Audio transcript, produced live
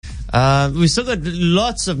We've still got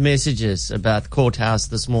lots of messages about Courthouse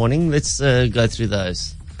this morning. Let's go through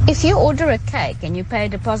those. If you order a cake and you pay a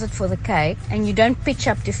deposit for the cake and you don't pitch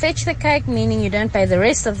up to fetch the cake, meaning you don't pay the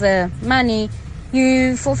rest of the money,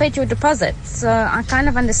 you forfeit your deposit. So I kind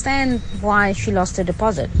of understand why she lost her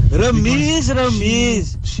deposit. Remise.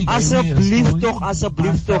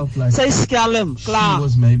 Asseblief toch. Sy skelm, klaar.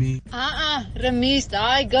 Remise,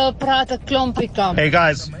 daai girl praat 'n klompie kam. Hey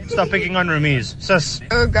guys, stop picking on Ramiz. Sis.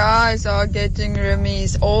 You guys are getting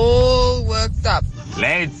Ramiz all worked up.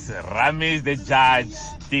 Let's Ramiz the judge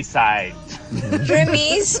decide.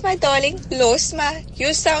 Ramiz, my darling, los maar.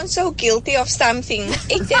 You sound so guilty of something.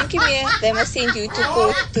 Ek dink nie they must send you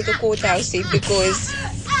to the courthouse because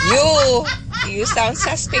you sound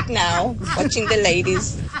suspect now, watching the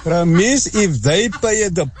ladies. Ramiz, if they pay a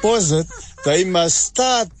deposit, they must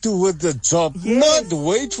start toward the job, not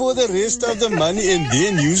wait for the rest of the money and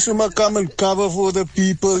then you summa come and cover for the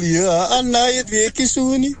people here. Het werkie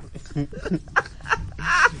so nie.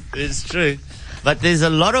 It's true. But there's a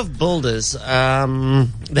lot of builders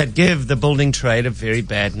that give the building trade a very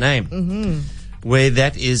bad name, where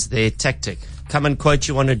that is their tactic. Come and quote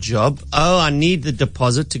you on a job. Oh, I need the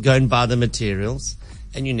deposit to go and buy the materials,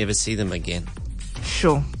 and you never see them again.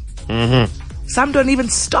 Sure. Some don't even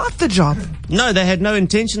start the job. No, they had no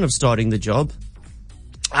intention of starting the job.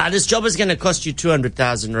 This job is going to cost you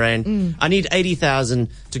 200,000 Rand. I need 80,000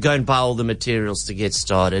 to go and buy all the materials to get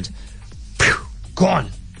started. Phew, gone,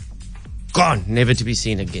 never to be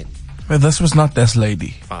seen again. But this was not this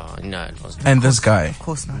lady. Oh, no, it wasn't. And this guy. Of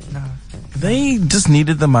course not, no. They just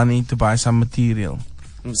needed the money to buy some material.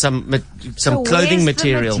 Some clothing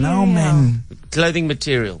material. No, man. Clothing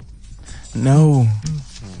material. No.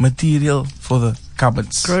 Material for the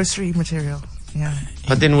cupboards. Grocery material. Yeah.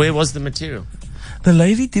 But then where was the material? The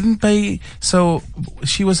lady didn't pay, so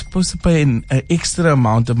she was supposed to pay an extra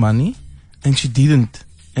amount of money, and she didn't.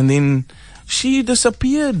 And then she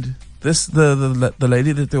disappeared. The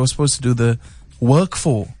lady that they were supposed to do the work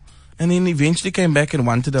for, and then eventually came back and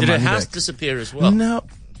wanted her money back. Did her house disappear as well? No.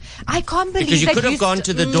 I can't believe because you that could have gone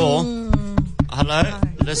to the door. Hello,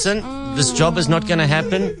 listen, this job is not going to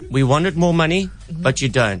happen. We wanted more money, but you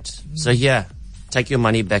don't. So here, take your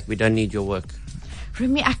money back. We don't need your work.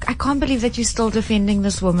 Rumi, I can't believe that you're still defending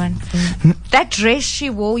this woman. That dress she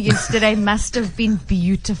wore yesterday must have been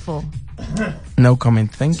beautiful. No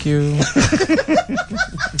comment, thank you.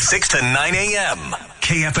 6 to 9 a.m.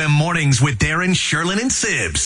 KFM Mornings with Darren, Sherlin, and Sibs.